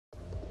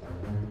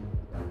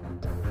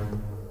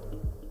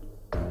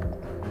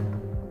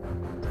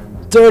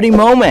dirty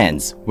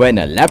moments when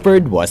a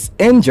leopard was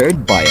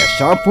injured by a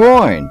sharp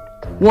horn.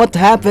 What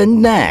happened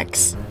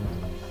next?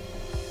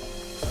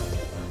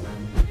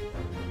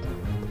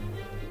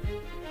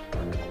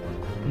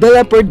 The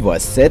leopard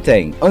was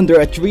sitting under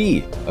a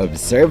tree,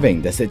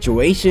 observing the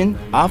situation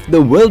of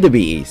the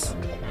wildebeest.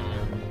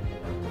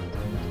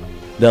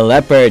 The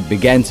leopard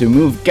began to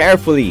move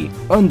carefully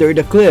under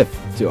the cliff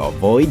to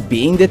avoid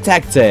being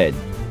detected.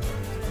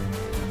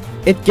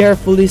 It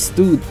carefully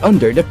stood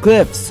under the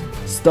cliffs,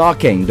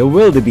 stalking the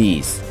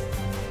wildebeest.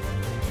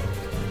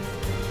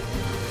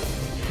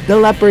 The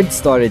leopard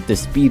started to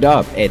speed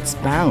up its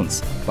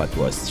bounce, but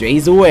was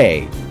chased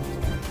away.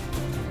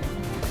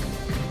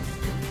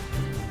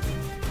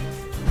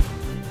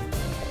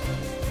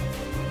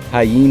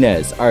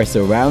 Hyenas are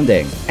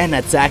surrounding and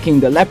attacking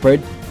the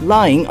leopard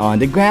lying on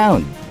the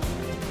ground.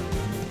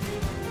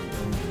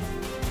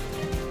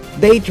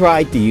 They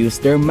tried to use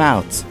their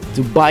mouths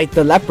to bite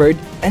the leopard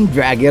and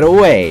drag it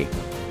away.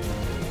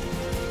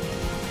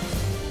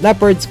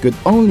 Leopards could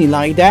only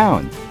lie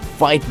down,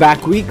 fight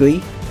back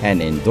weakly,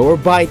 and endure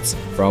bites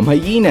from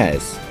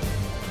hyenas.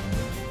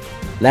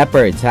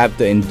 Leopards have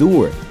to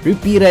endure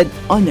repeated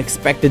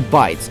unexpected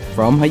bites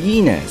from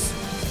hyenas.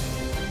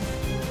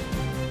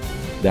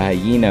 The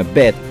hyena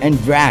bit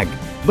and dragged,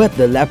 but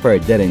the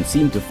leopard didn't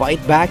seem to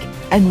fight back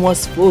and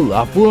was full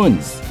of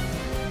wounds.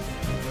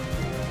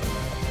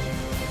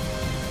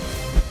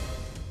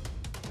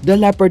 The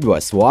leopard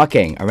was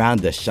walking around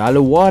the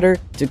shallow water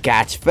to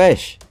catch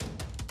fish.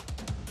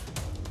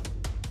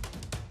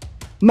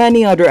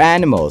 Many other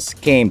animals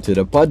came to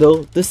the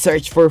puddle to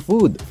search for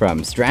food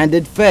from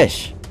stranded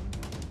fish.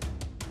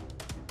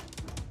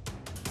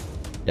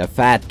 The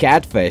fat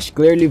catfish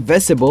clearly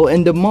visible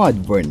in the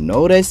mud were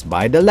noticed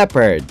by the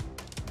leopard.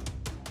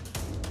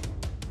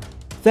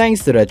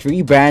 Thanks to the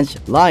tree branch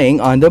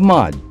lying on the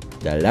mud,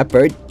 the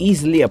leopard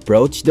easily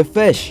approached the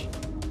fish.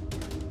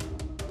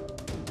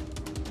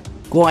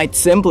 Quite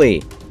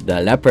simply,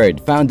 the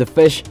leopard found the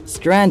fish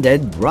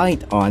stranded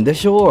right on the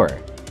shore.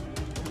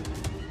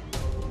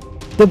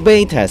 The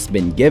bait has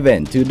been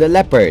given to the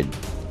leopard.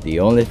 The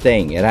only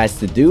thing it has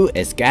to do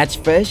is catch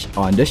fish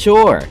on the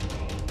shore.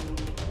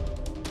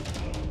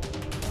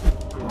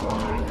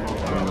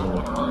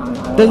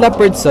 The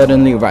leopard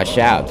suddenly rushed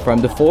out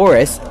from the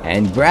forest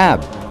and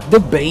grabbed the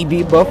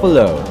baby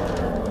buffalo.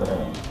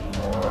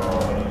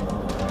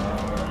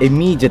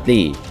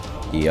 Immediately,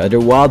 the other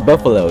wild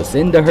buffaloes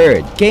in the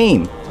herd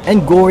came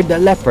and gored the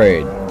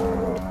leopard.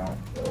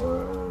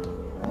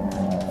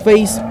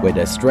 Faced with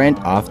the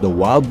strength of the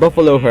wild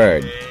buffalo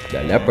herd,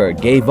 the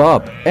leopard gave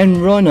up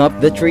and ran up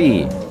the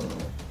tree.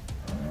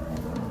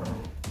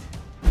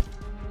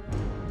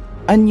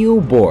 A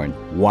newborn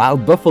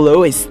wild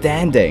buffalo is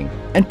standing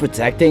and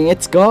protecting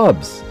its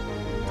cubs.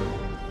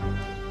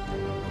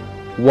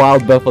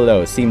 Wild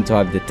buffalo seem to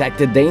have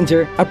detected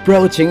danger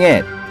approaching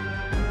it.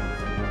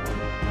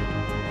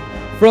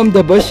 From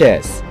the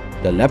bushes,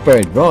 the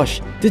leopard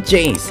rushed to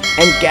chase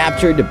and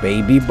capture the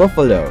baby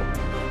buffalo.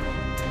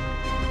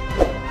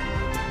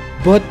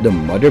 But the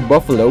mother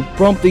buffalo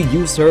promptly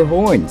used her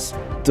horns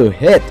to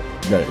hit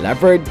the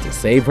leopard to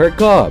save her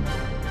cub.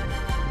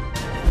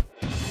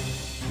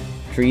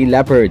 3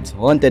 leopards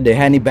hunted the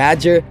honey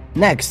badger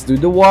next to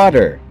the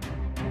water.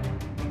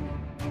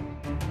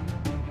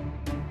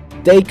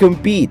 They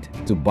compete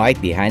to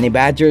bite the honey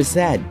badger's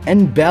head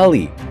and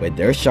belly with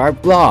their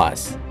sharp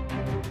claws.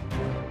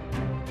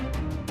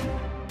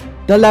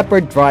 The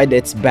leopard tried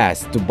its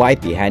best to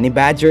bite the honey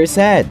badger's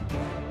head.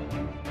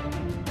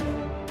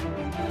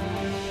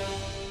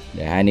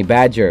 The honey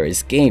badger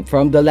escaped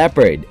from the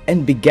leopard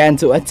and began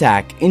to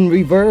attack in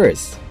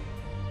reverse.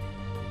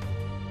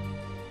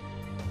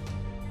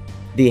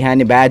 The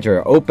honey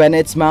badger opened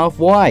its mouth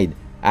wide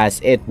as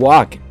it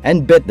walked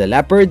and bit the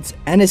leopards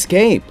and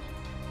escaped.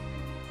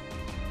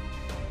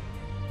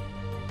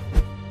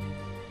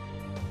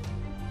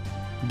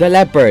 The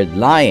leopard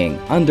lying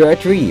under a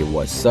tree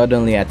was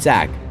suddenly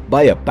attacked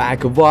by a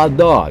pack of wild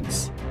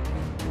dogs.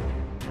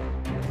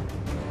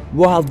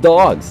 Wild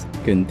dogs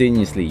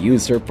continuously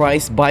use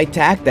surprise bite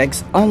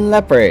tactics on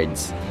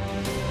leopards.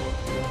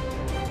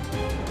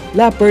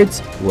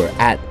 Leopards were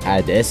at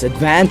a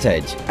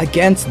disadvantage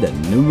against the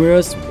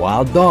numerous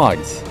wild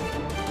dogs.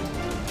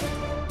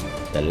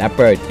 The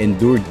leopard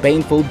endured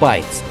painful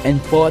bites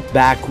and fought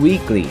back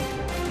weakly.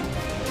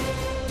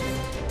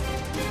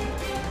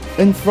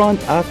 In front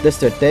of the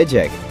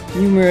strategic,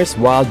 numerous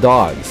wild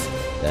dogs,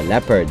 the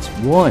leopards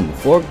run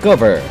for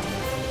cover.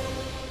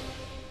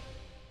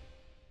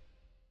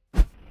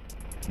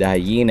 The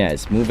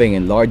hyenas, moving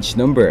in large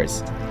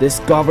numbers,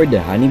 discovered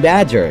the honey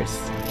badgers.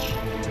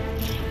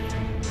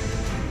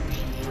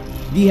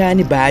 The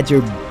honey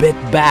badger bit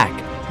back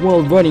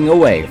while running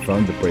away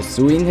from the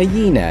pursuing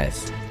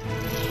hyenas.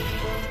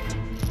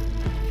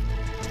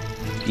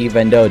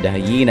 Even though the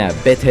hyena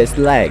bit his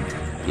leg,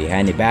 the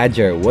honey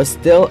badger was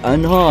still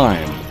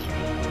unharmed.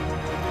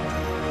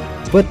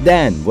 But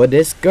then, with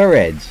his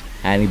courage,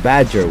 honey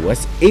badger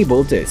was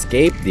able to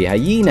escape the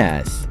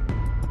hyenas.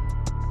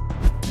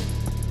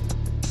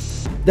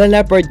 The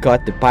leopard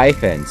caught the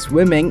python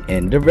swimming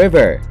in the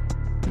river.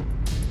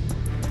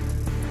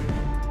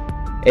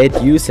 It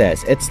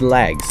uses its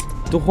legs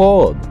to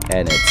hold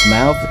and its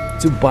mouth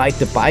to bite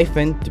the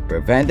python to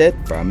prevent it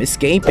from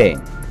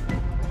escaping.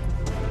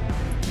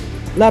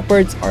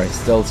 Leopards are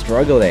still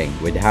struggling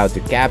with how to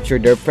capture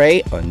their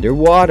prey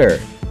underwater.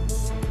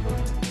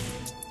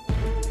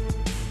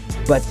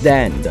 But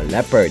then the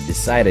leopard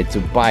decided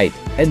to bite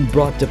and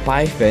brought the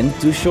python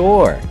to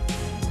shore.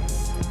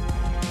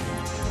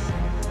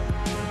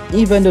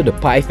 Even though the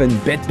python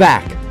bit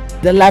back,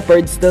 the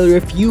leopard still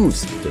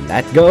refused to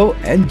let go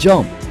and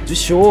jump to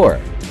shore.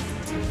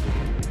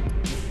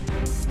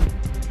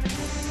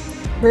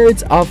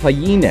 Herds of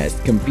hyenas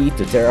compete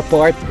to tear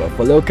apart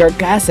buffalo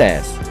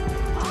carcasses.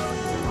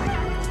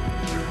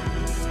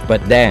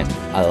 But then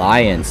a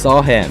lion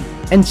saw him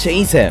and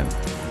chased him,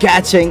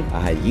 catching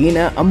a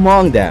hyena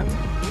among them.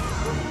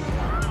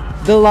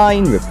 The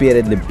lion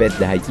repeatedly bit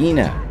the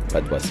hyena,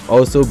 but was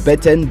also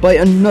bitten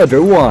by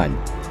another one.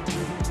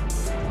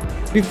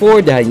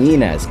 Before the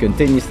hyenas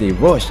continuously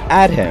rushed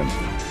at him,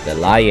 the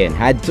lion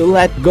had to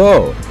let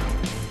go.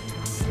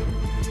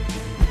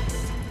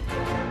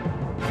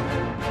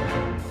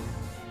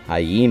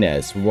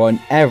 Hyenas run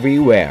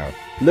everywhere,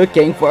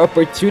 looking for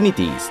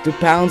opportunities to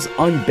pounce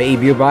on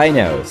baby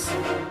rhinos.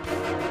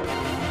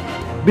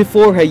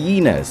 Before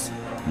hyenas,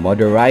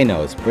 mother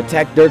rhinos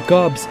protect their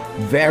cubs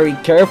very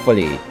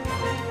carefully.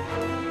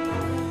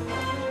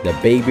 The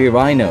baby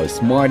rhino's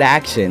smart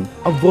action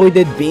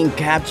avoided being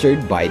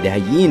captured by the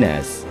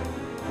hyenas.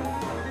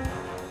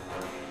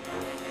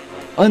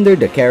 Under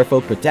the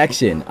careful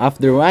protection of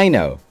the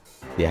rhino,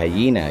 the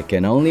hyena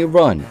can only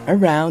run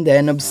around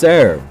and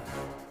observe.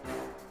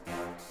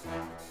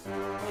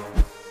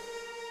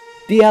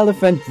 The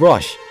elephant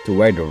rushed to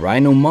where the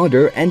rhino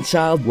mother and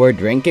child were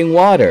drinking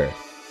water.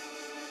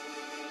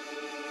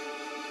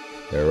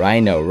 The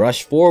rhino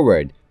rushed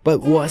forward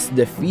but was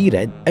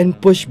defeated and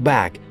pushed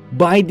back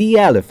by the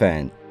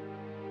elephant.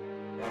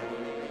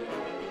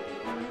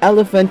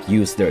 Elephants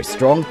use their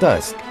strong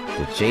tusk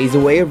to chase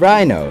away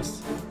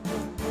rhinos.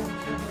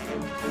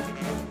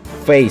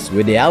 Faced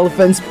with the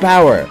elephant's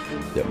power,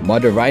 the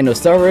mother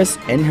rhinoceros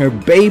and her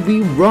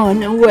baby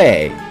run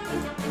away.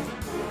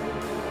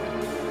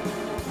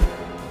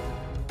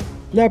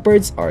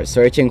 Leopards are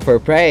searching for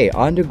prey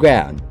on the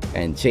ground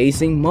and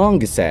chasing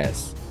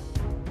mongooses.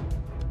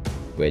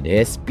 With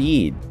his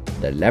speed,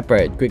 the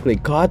leopard quickly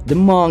caught the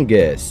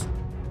mongoose.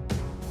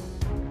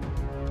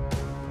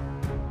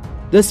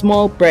 The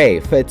small prey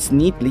fits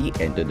neatly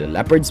into the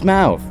leopard's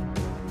mouth.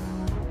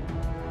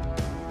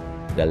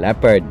 The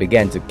leopard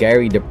began to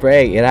carry the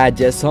prey it had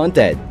just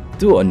hunted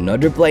to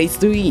another place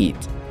to eat.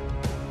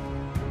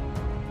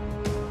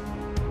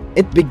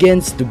 It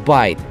begins to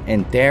bite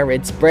and tear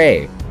its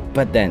prey,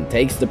 but then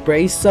takes the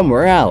prey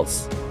somewhere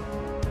else.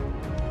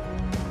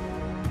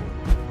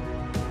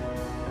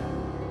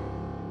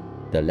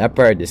 The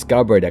leopard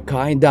discovered a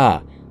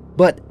kinda,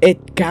 but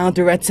it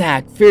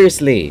counterattacked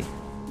fiercely.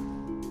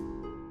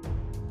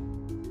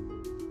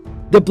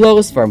 The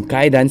blows from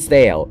Kaidan's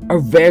tail are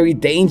very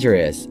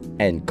dangerous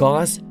and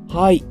cause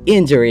high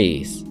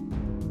injuries.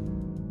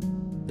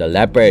 The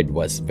leopard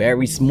was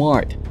very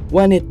smart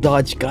when it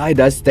dodged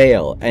Kaida's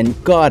tail and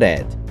caught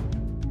it.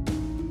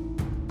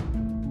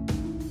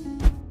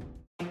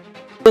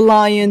 The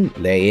lion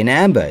lay in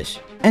ambush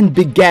and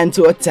began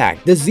to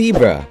attack the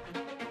zebra.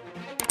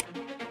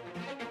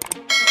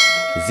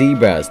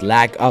 Zebra's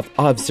lack of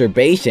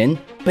observation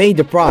paid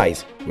the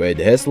price with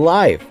his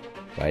life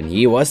when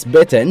he was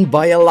bitten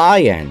by a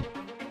lion.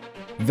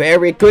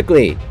 Very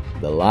quickly,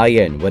 the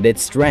lion with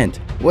its strength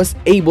was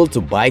able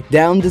to bite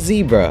down the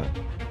zebra.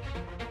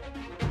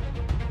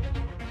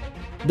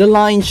 The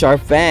lion's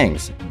sharp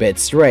fangs bit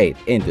straight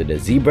into the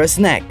zebra's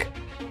neck.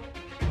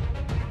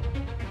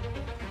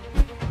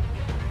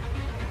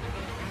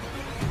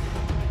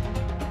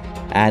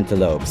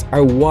 Antelopes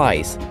are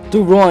wise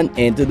to run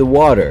into the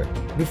water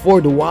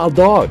before the wild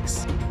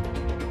dogs.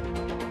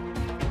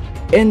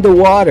 In the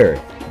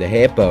water, the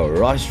hippo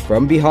rushed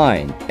from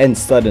behind and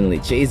suddenly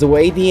chased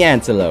away the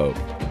antelope.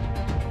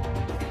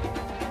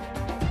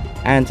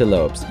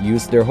 Antelopes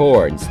use their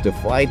horns to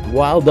fight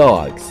wild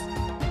dogs.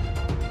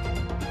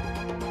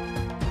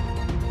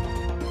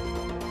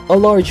 A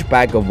large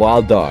pack of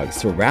wild dogs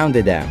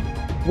surrounded them,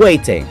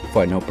 waiting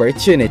for an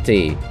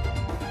opportunity.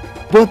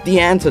 But the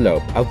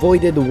antelope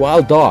avoided the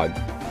wild dog,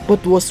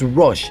 but was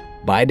rushed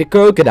by the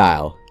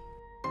crocodile.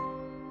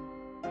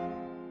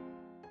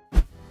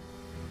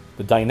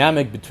 The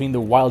dynamic between the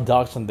wild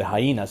dogs and the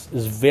hyenas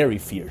is very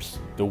fierce.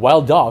 The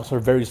wild dogs are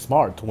very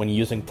smart when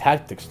using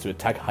tactics to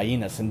attack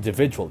hyenas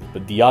individually,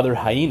 but the other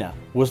hyena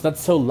was not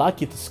so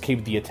lucky to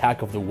escape the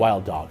attack of the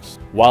wild dogs.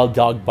 Wild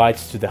dog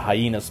bites to the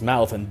hyena's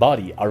mouth and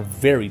body are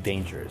very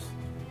dangerous.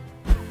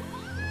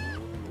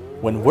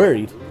 When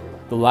worried,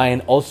 the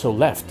lion also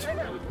left,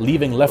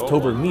 leaving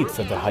leftover meat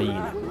for the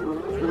hyena.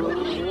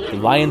 The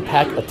lion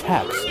pack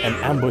attacks and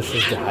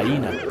ambushes the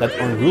hyena that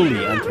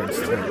unruly entered its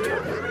territory.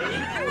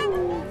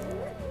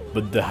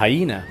 But the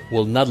hyena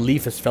will not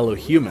leave his fellow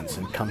humans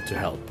and come to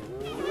help.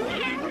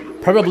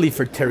 probably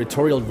for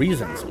territorial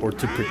reasons or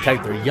to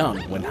protect their young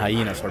when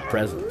hyenas are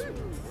present.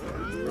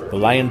 The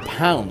lion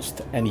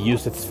pounced and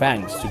used its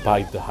fangs to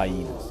bite the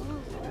hyenas.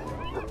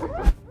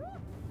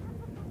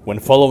 When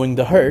following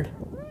the herd,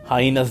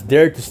 hyenas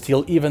dared to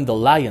steal even the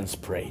lion's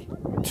prey.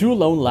 Two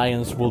lone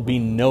lions will be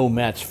no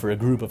match for a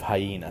group of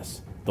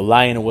hyenas. The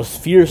lion was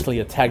fiercely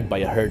attacked by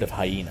a herd of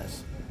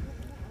hyenas.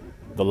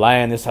 The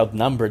lion is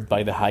outnumbered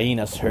by the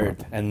hyena's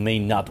herd and may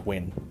not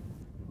win.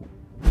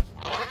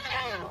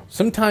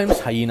 Sometimes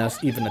hyenas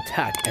even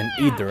attack and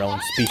eat their own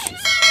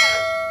species.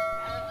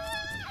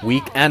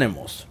 Weak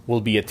animals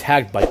will be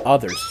attacked by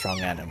other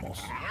strong animals.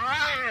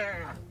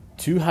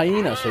 Two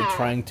hyenas are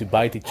trying to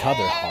bite each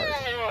other hard.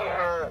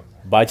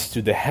 Bites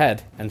to the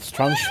head and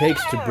strong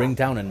shakes to bring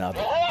down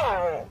another.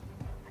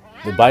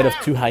 The bite of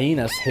two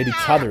hyenas hit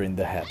each other in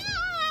the head.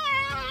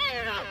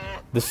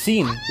 The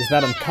scene is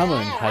not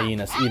uncommon in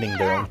hyenas eating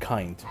their own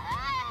kind.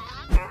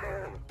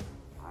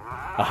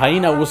 A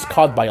hyena was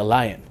caught by a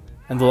lion,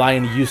 and the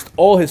lion used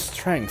all his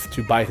strength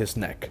to bite his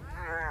neck.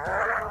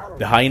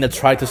 The hyena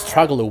tried to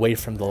struggle away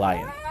from the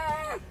lion.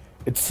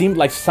 It seemed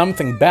like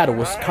something bad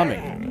was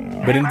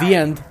coming, but in the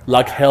end,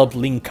 luck helped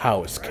Ling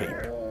Kao escape.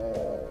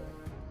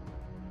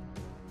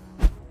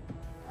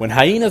 When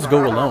hyenas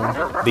go alone,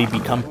 they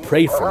become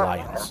prey for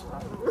lions.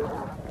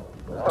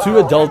 Two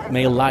adult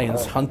male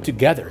lions hunt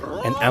together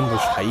and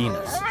ambush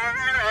hyenas.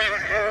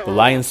 The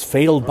lion's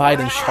fatal bite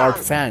and sharp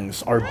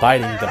fangs are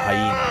biting the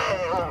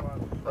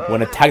hyena.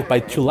 When attacked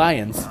by two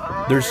lions,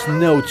 there's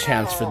no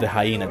chance for the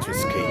hyena to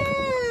escape.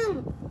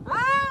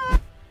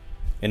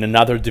 In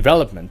another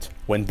development,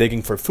 when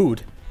digging for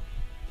food,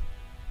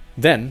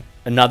 then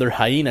another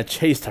hyena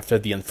chased after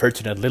the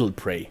unfortunate little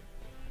prey.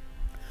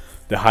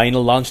 The hyena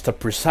launched a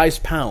precise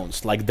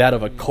pounce like that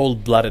of a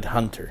cold-blooded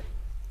hunter.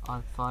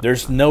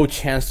 There's no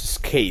chance to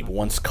escape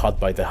once caught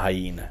by the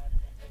hyena.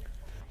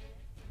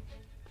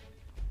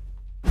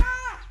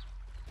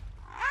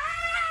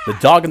 The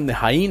dog and the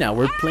hyena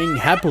were playing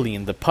happily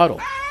in the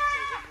puddle.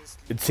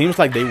 It seems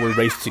like they were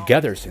raised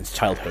together since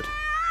childhood.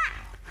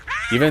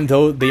 Even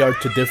though they are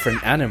two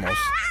different animals,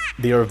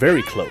 they are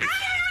very close.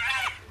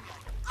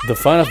 The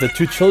fun of the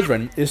two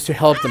children is to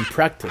help them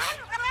practice.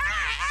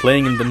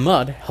 Playing in the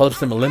mud helps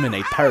them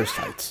eliminate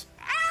parasites.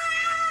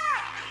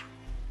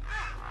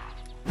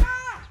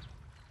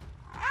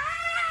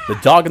 The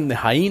dog and the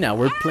hyena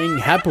were playing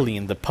happily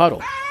in the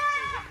puddle.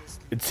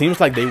 It seems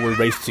like they were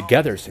raised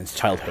together since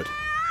childhood.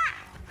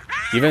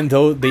 Even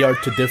though they are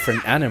two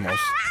different animals,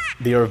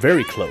 they are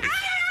very close.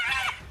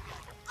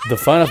 The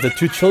fun of the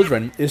two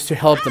children is to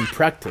help them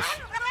practice.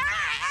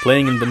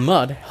 Playing in the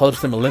mud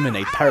helps them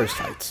eliminate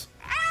parasites.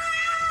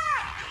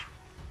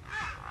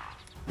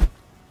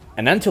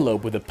 An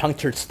antelope with a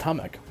punctured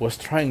stomach was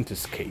trying to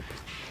escape.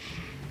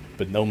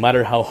 But no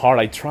matter how hard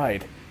I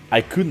tried,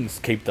 I couldn't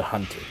escape the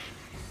hunter.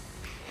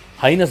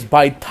 Hyenas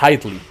bite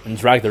tightly and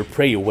drag their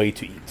prey away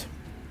to eat.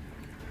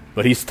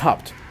 But he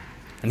stopped,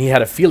 and he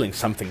had a feeling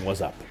something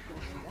was up.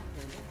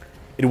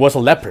 It was a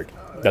leopard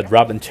that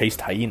robbed and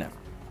chased hyena.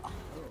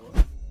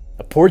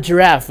 A poor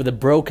giraffe with a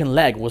broken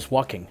leg was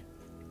walking.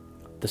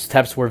 The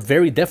steps were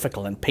very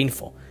difficult and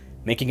painful,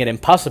 making it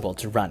impossible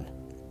to run.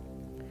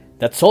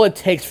 That's all it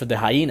takes for the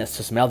hyenas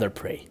to smell their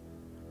prey.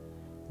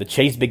 The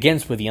chase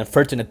begins with the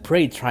unfortunate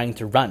prey trying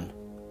to run.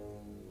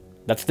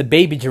 That's the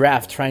baby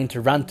giraffe trying to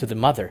run to the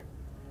mother,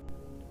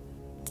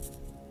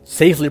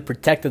 safely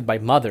protected by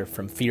mother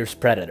from fierce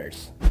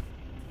predators.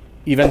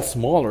 Even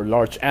small or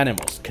large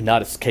animals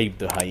cannot escape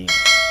the hyena.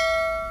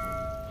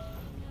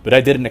 But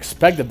I didn't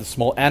expect that the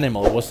small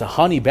animal was a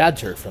honey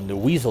badger from the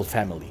weasel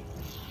family.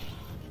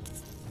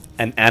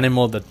 An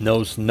animal that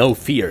knows no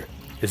fear,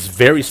 is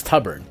very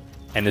stubborn,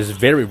 and is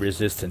very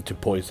resistant to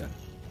poison.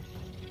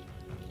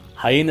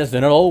 Hyenas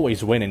do not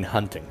always win in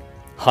hunting.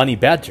 Honey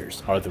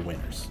badgers are the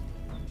winners.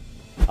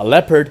 A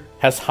leopard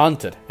has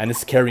hunted and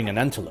is carrying an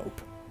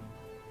antelope.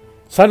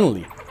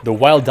 Suddenly, the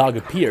wild dog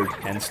appeared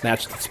and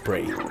snatched its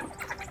prey.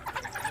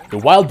 The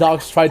wild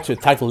dogs tried to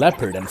attack the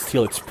leopard and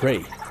steal its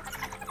prey.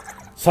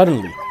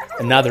 Suddenly,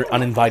 another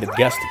uninvited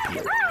guest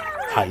appeared.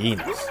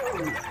 Hyenas.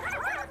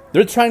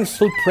 They're trying to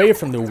steal prey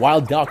from the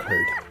wild dog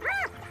herd.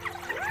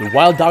 The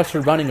wild dogs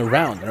are running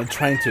around and are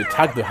trying to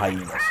attack the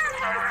hyenas.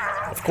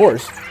 Of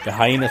course, the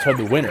hyenas are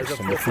the winners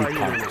in the food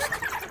contest.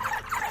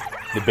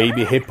 The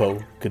baby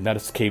hippo could not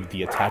escape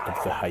the attack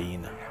of the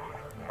hyena.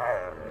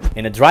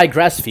 In a dry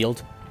grass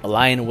field, a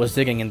lion was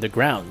digging in the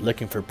ground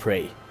looking for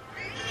prey.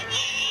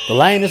 The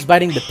lion is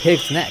biting the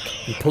pig's neck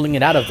and pulling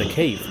it out of the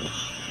cave.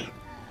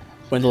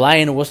 When the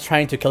lion was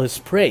trying to kill his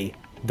prey,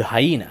 the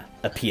hyena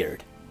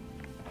appeared.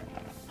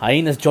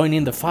 Hyenas join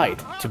in the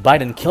fight to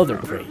bite and kill their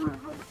prey.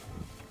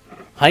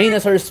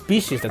 Hyenas are a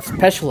species that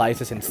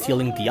specializes in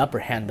stealing the upper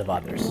hand of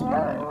others.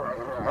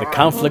 The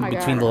conflict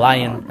between the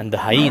lion and the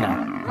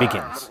hyena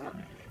begins.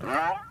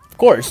 Of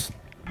course,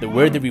 the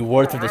worthy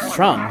reward for the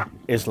strong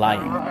is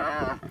lying.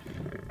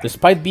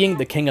 Despite being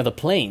the king of the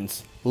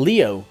plains,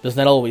 Leo does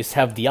not always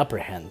have the upper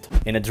hand.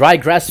 In a dry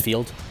grass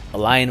field, a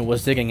lion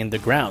was digging in the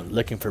ground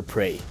looking for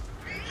prey.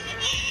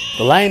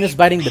 The lion is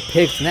biting the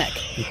pig's neck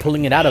and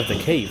pulling it out of the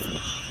cave.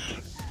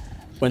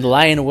 When the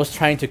lion was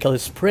trying to kill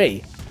his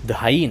prey, the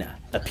hyena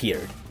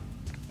appeared.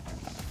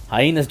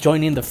 Hyenas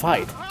join in the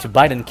fight to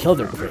bite and kill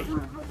their prey.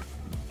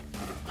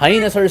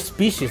 Hyenas are a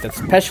species that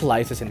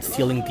specializes in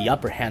stealing the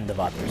upper hand of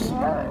others.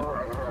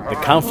 The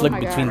conflict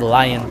between the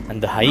lion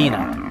and the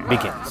hyena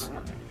begins.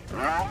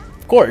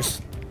 Of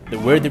course, the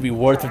worthy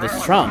reward for the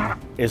strong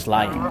is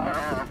lying.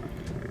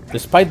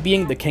 Despite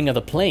being the king of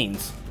the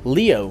plains,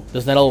 Leo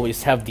does not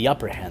always have the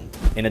upper hand.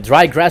 In a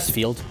dry grass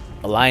field,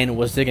 a lion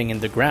was digging in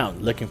the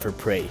ground looking for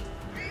prey.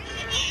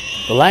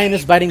 The lion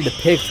is biting the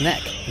pig's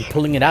neck and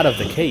pulling it out of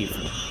the cave.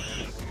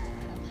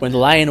 When the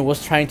lion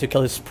was trying to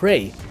kill his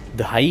prey,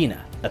 the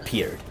hyena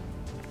appeared.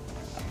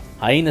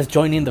 Hyenas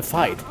join in the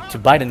fight to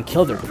bite and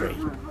kill their prey.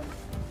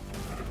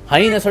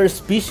 Hyenas are a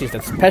species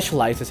that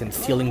specializes in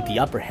stealing the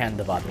upper hand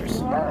of others.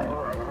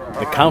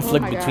 The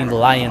conflict between the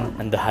lion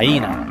and the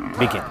hyena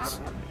begins.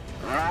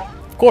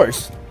 Of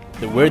course,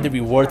 the worthy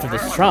reward for the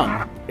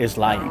strong is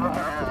lying.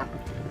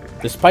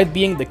 Despite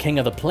being the king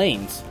of the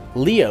plains,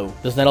 Leo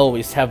does not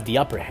always have the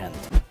upper hand.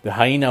 The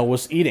hyena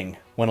was eating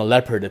when a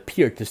leopard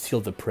appeared to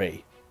steal the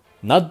prey.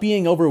 Not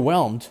being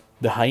overwhelmed,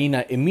 the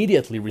hyena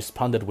immediately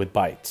responded with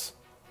bites.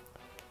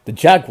 The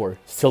jaguar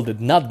still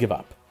did not give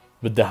up,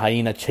 but the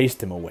hyena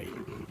chased him away.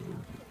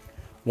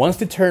 Once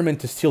determined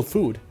to steal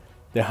food,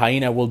 the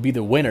hyena will be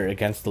the winner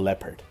against the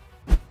leopard.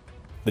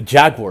 The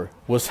jaguar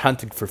was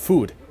hunting for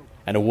food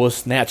and was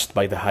snatched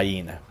by the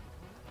hyena.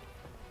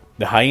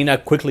 The hyena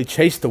quickly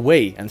chased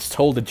away and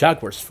stole the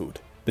jaguar's food.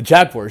 The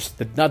jaguars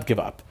did not give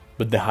up,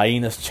 but the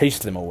hyenas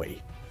chased them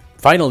away.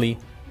 Finally,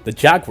 the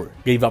jaguar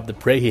gave up the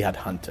prey he had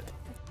hunted.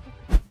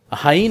 A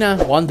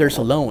hyena wanders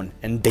alone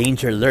and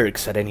danger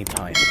lurks at any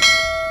time.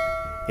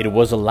 It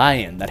was a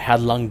lion that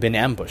had long been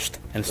ambushed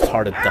and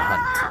started the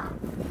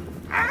hunt.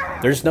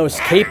 There's no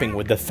escaping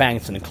with the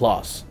fangs and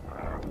claws.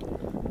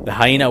 The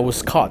hyena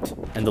was caught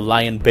and the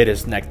lion bit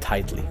his neck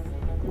tightly.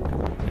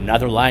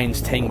 Another lion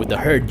staying with the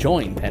herd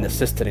joined and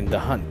assisted in the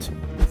hunt.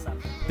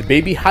 The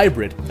baby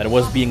hybrid that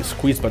was being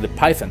squeezed by the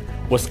python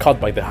was caught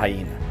by the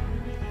hyena.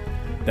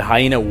 The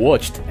hyena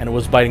watched and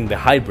was biting the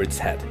hybrid's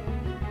head.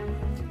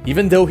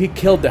 Even though he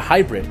killed the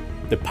hybrid,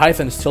 the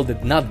python still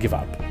did not give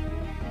up.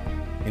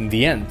 In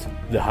the end,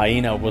 the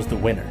hyena was the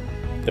winner.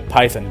 The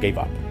python gave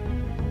up.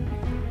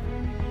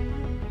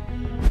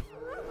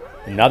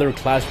 Another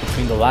clash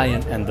between the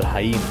lion and the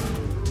hyena.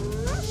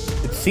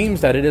 It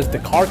seems that it is the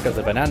carcass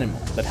of an animal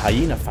that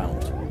hyena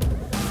found.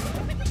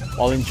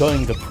 While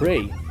enjoying the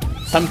prey,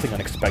 something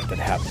unexpected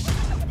happened.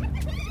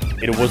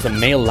 It was a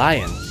male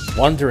lion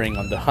wandering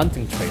on the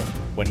hunting trail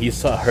when he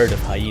saw a herd of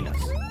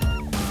hyenas.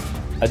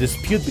 A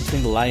dispute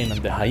between the lion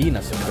and the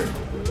hyenas occurred.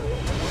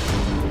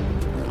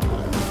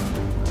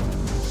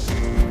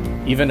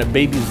 Even a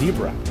baby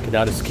zebra could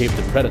not escape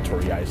the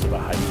predatory eyes of a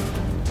hyena.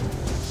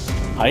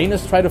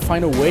 Hyenas try to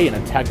find a way and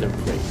attack their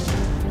prey.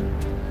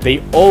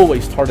 They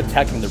always start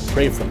attacking their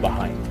prey from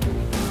behind.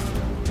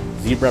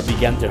 Zebra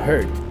began to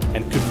hurt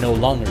and could no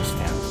longer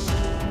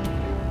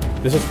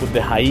stand. This is what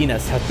the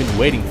hyenas have been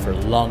waiting for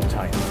a long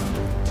time,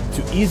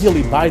 to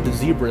easily bite the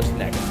zebra's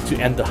neck to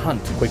end the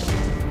hunt quickly.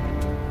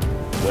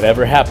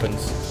 Whatever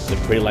happens, the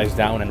prey lies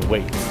down and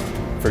waits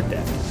for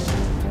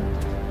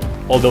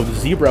death. Although the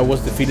zebra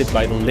was defeated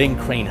by the ling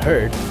crane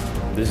herd,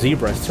 the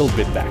zebra still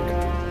bit back.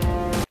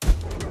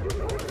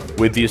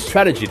 With the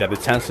strategy that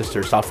its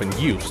ancestors often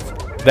used,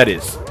 that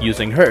is,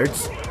 using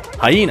herds,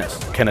 hyenas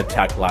can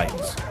attack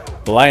lions.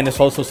 The lion is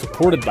also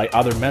supported by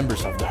other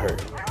members of the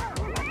herd.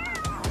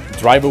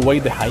 Drive away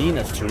the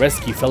hyenas to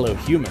rescue fellow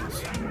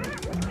humans.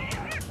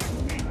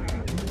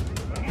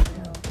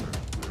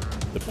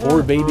 The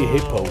poor baby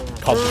hippo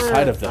caught the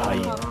side of the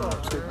hyena.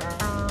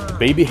 The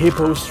baby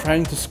hippo is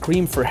trying to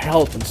scream for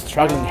help and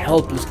struggling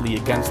helplessly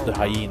against the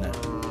hyena.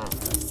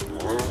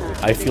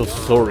 I feel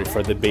sorry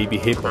for the baby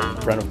hippo in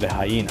front of the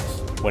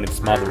hyenas when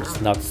its mother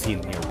is not seen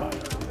nearby.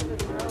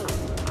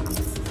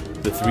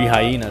 The three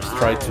hyenas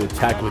tried to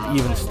attack with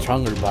even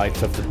stronger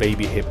bites of the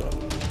baby hippo.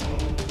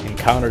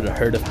 Encountered a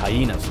herd of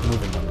hyenas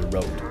moving on the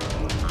road.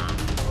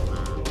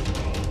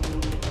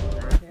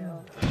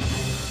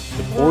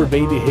 The poor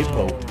baby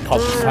hippo caught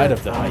the side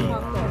of the hyena.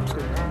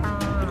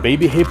 The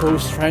baby hippo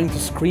is trying to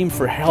scream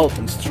for help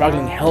and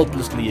struggling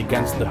helplessly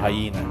against the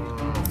hyena.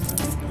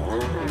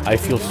 I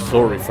feel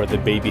sorry for the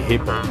baby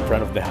hippo in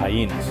front of the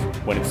hyenas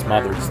when its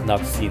mother is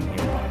not seen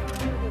nearby.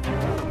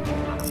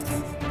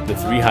 The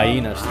three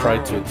hyenas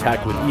tried to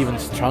attack with even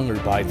stronger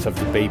bites of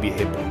the baby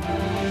hippo.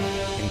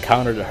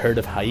 Encountered a herd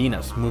of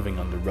hyenas moving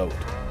on the road.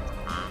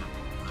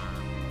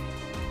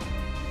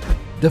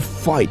 The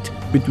fight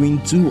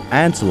between two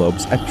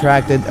antelopes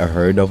attracted a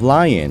herd of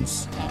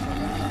lions.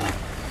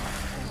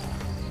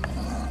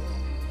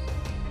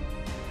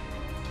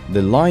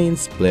 The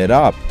lions split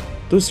up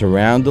to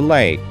surround the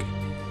lake.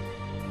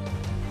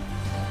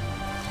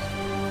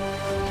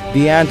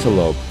 The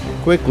antelope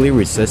quickly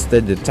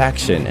resisted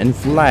detection and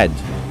fled,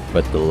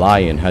 but the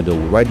lion had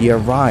already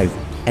arrived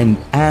and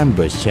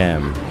ambushed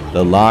him.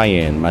 The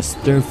lion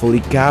masterfully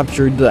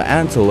captured the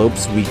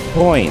antelope's weak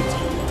point.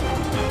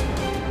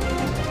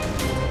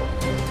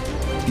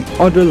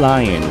 The other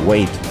lion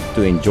wait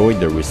to enjoy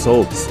the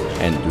results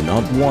and do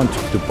not want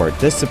to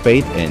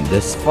participate in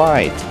this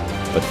fight.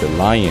 But the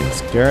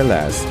lions,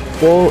 careless,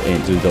 fall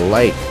into the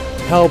lake,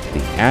 help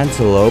the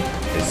antelope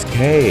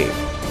escape.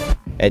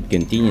 It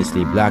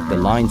continuously blocked the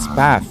lion's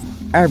path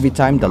every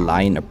time the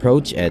lion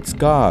approached its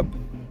cub.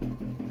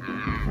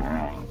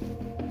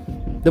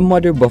 The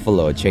mother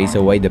buffalo chased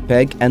away the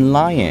pig and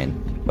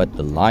lion, but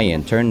the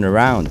lion turned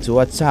around to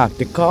attack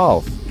the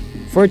calf.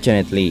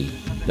 Fortunately,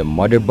 the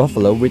mother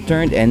buffalo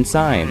returned in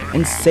time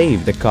and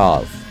saved the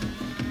calf.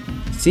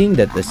 Seeing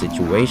that the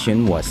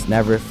situation was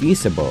never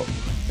feasible,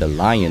 the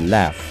lion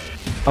left.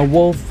 A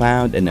wolf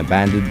found an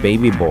abandoned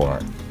baby boar.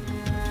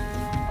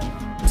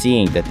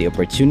 Seeing that the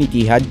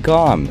opportunity had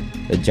come,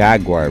 the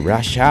jaguar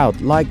rushed out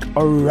like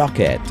a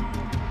rocket.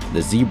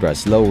 The zebra's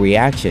slow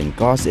reaction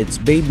caused its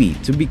baby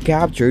to be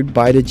captured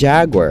by the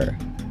jaguar,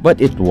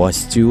 but it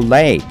was too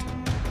late.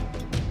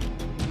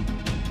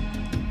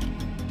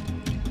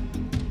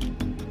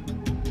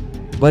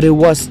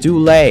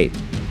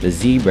 The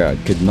zebra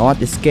could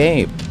not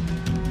escape.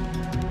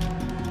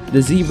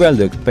 The zebra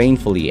looked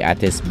painfully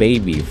at his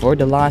baby for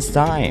the last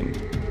time.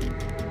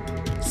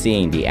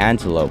 Seeing the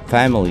antelope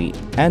family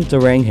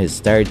entering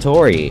his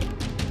territory,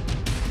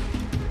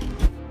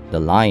 the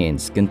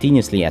lions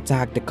continuously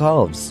attack the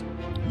calves.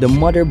 The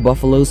mother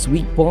buffalo's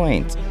weak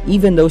point.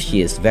 Even though she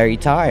is very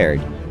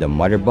tired, the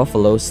mother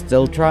buffalo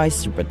still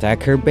tries to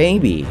protect her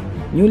baby.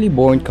 Newly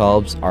born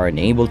calves are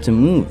unable to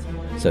move,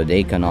 so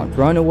they cannot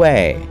run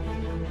away.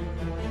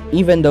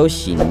 Even though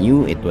she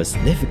knew it was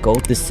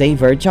difficult to save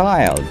her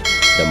child,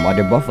 the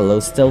mother buffalo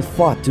still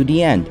fought to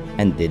the end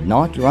and did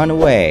not run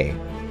away.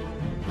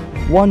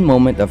 One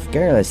moment of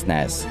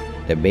carelessness,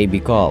 the baby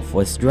calf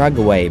was dragged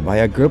away by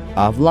a group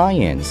of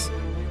lions.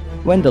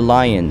 When the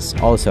lions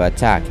also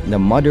attacked the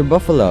mother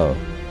buffalo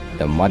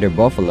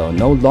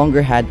no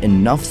longer had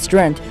enough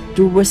strength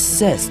to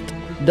resist.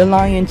 The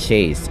lion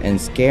chased and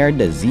scared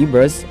the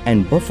zebras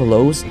and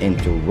buffaloes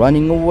into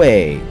running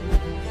away.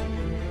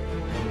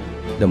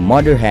 The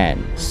mother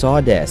hen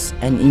saw this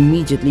and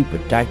immediately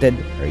protected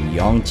her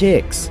young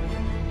chicks.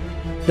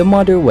 The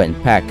mother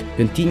went peck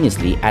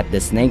continuously at the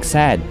snake's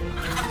head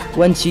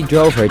when she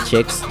drove her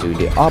chicks to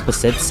the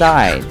opposite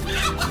side.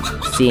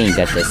 Seeing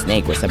that the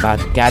snake was about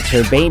to catch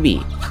her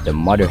baby, the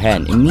mother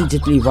hen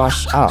immediately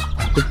rushed up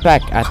to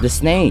peck at the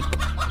snake.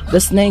 The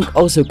snake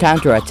also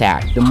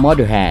counterattacked the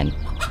mother hen,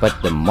 but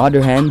the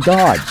mother hen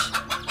dodged.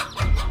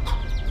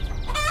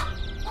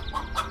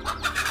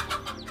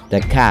 The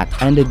cat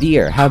and the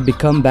deer have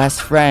become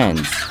best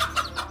friends.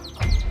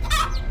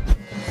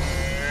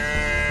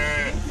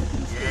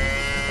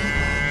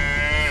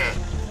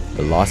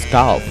 The lost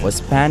calf was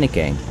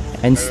panicking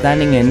and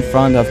standing in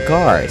front of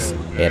cars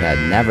it had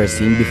never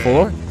seen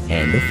before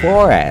in the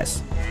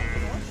forest.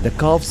 The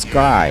calf's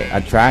cry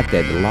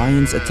attracted the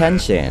lion's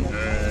attention.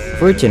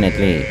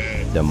 Fortunately,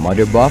 the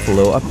mother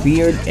buffalo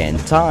appeared in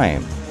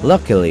time.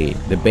 Luckily,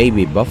 the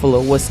baby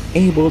buffalo was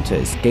able to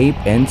escape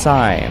in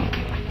time.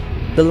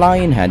 The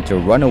lion had to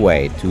run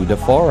away to the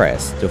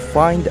forest to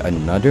find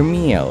another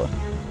meal.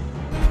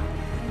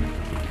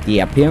 The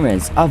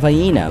appearance of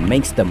hyena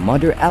makes the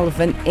mother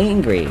elephant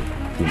angry.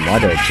 The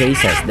mother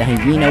chases the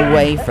hyena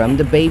away from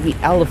the baby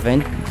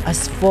elephant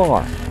as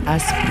far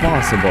as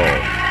possible.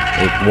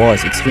 It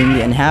was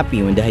extremely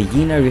unhappy when the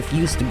hyena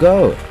refused to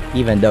go,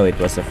 even though it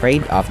was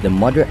afraid of the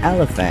mother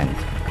elephant.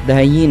 The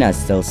hyena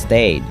still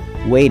stayed,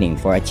 waiting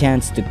for a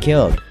chance to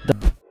kill. The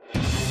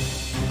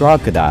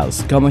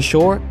crocodiles come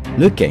ashore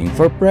looking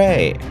for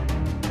prey.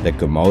 The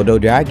Komodo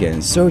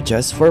dragon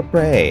searches for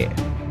prey.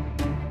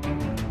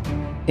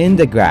 In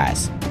the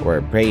grass,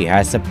 where prey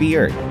has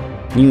appeared,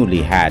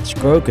 newly hatched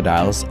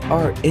crocodiles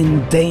are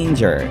in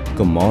danger.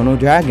 Komodo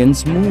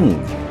dragons move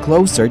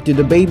closer to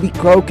the baby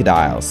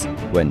crocodiles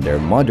when their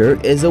mother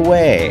is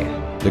away.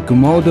 The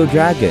Komodo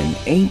dragon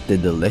ate the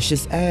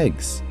delicious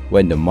eggs.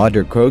 When the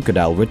mother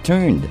crocodile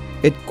returned,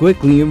 it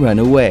quickly ran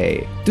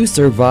away. To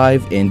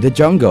survive in the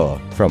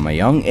jungle from a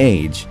young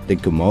age, the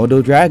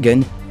Komodo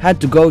dragon had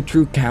to go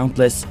through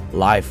countless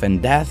life and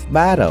death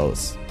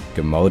battles.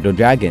 Komodo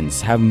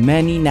dragons have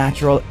many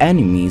natural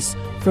enemies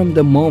from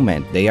the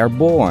moment they are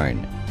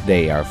born.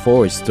 They are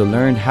forced to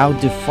learn how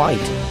to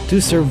fight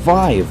to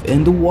survive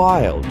in the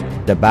wild.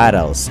 The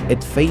battles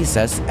it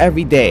faces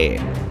every day.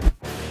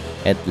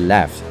 It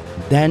left,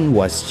 then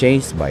was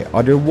chased by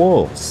other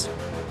wolves.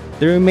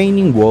 The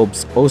remaining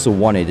wolves also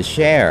wanted to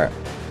share.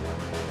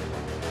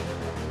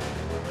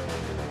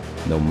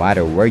 No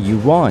matter where you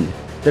run,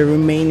 the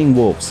remaining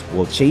wolves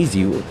will chase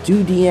you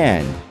to the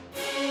end.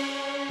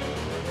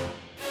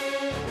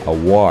 A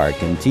war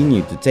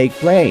continued to take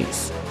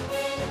place.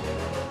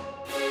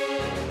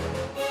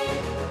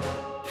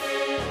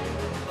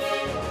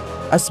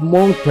 A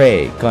small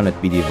prey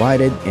cannot be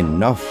divided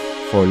enough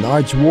for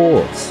large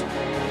wolves.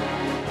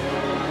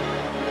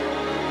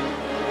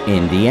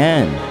 In the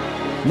end,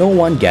 no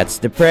one gets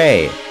the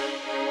prey.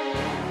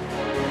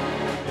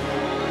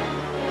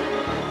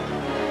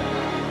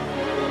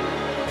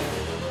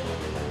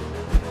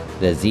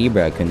 The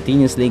zebra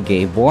continuously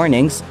gave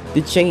warnings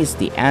to chase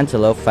the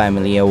antelope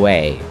family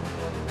away.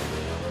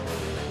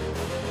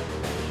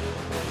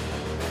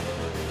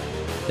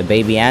 The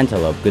baby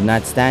antelope could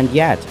not stand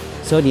yet,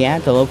 so the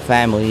antelope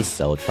family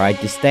still tried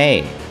to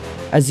stay.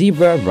 A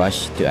zebra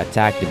rushed to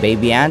attack the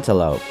baby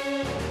antelope.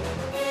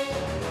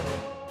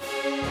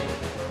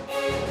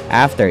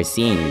 After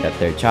seeing that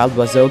their child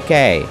was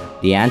okay,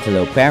 the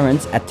antelope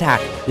parents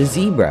attacked the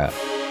zebra.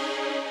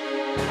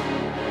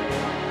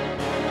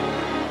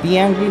 The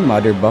angry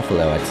mother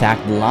buffalo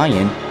attacked the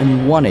lion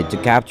and wanted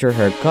to capture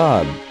her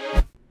cub.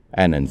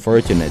 An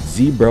unfortunate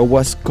zebra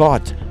was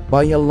caught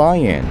by a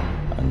lion.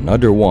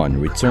 Another one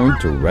returned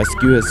to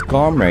rescue his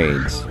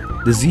comrades.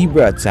 The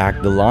zebra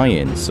attacked the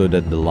lion so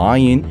that the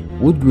lion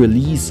would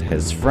release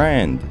his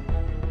friend.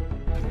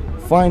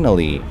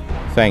 Finally,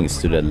 thanks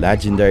to the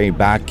legendary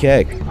back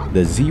kick,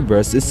 the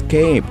zebras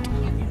escaped.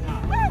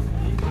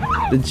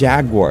 The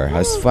jaguar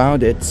has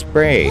found its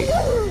prey.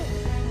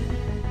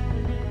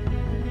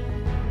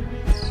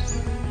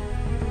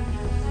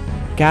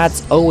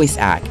 Cats always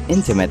act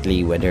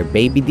intimately with their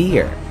baby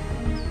deer.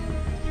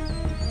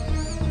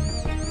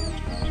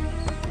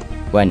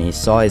 When he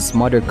saw his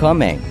mother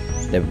coming,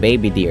 the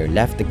baby deer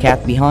left the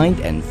cat behind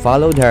and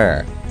followed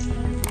her.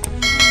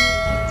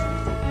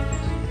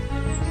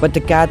 But the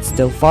cat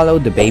still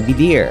followed the baby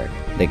deer.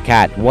 The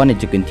cat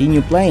wanted to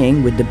continue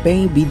playing with the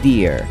baby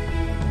deer.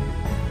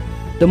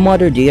 The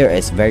mother deer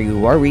is very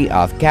wary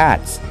of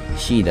cats.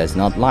 She does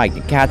not like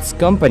the cat's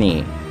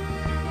company.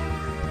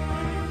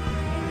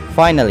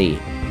 Finally,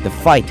 the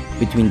fight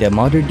between the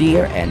mother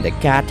deer and the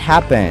cat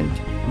happened.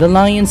 The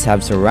lions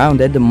have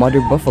surrounded the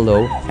mother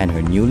buffalo and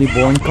her newly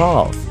born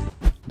calf.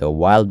 The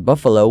wild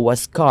buffalo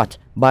was caught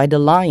by the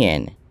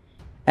lion,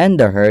 and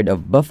the herd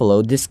of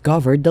buffalo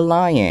discovered the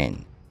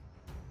lion.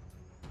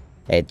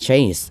 It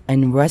chased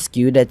and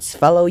rescued its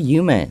fellow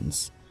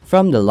humans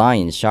from the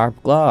lion's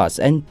sharp claws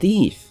and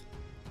teeth.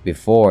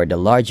 Before the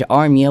large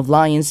army of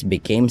lions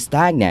became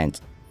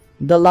stagnant,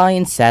 the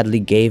lion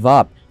sadly gave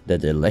up the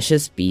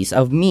delicious piece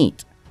of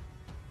meat.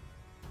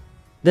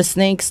 The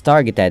snakes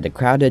targeted the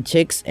crowded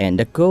chicks in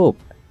the coop.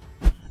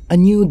 A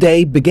new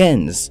day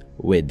begins,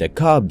 with the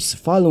cubs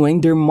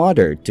following their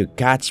mother to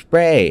catch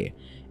prey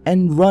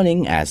and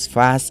running as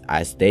fast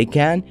as they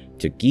can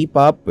to keep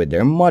up with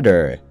their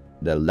mother.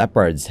 The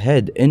leopards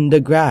hid in the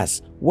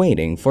grass,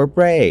 waiting for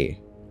prey.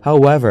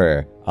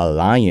 However, a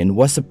lion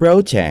was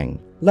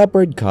approaching.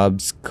 Leopard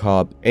cubs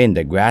caught in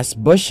the grass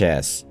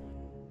bushes.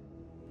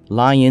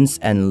 Lions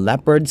and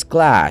leopards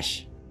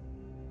clash.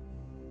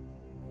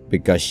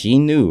 Because she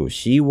knew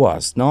she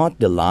was not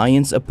the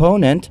lion's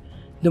opponent,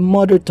 the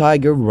mother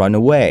tiger ran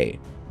away,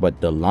 but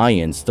the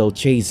lion still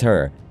chased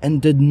her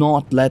and did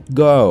not let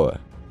go.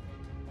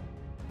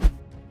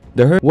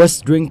 The herd was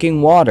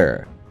drinking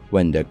water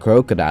when the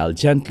crocodile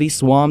gently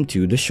swam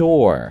to the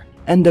shore,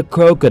 and the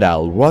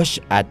crocodile rushed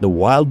at the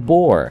wild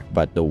boar,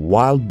 but the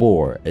wild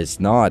boar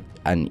is not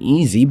an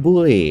easy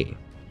bully.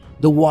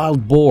 The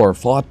wild boar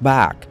fought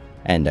back,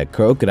 and the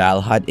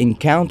crocodile had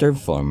encountered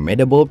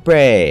formidable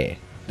prey.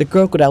 The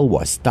crocodile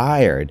was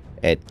tired.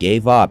 It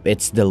gave up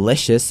its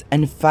delicious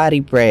and fatty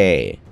prey.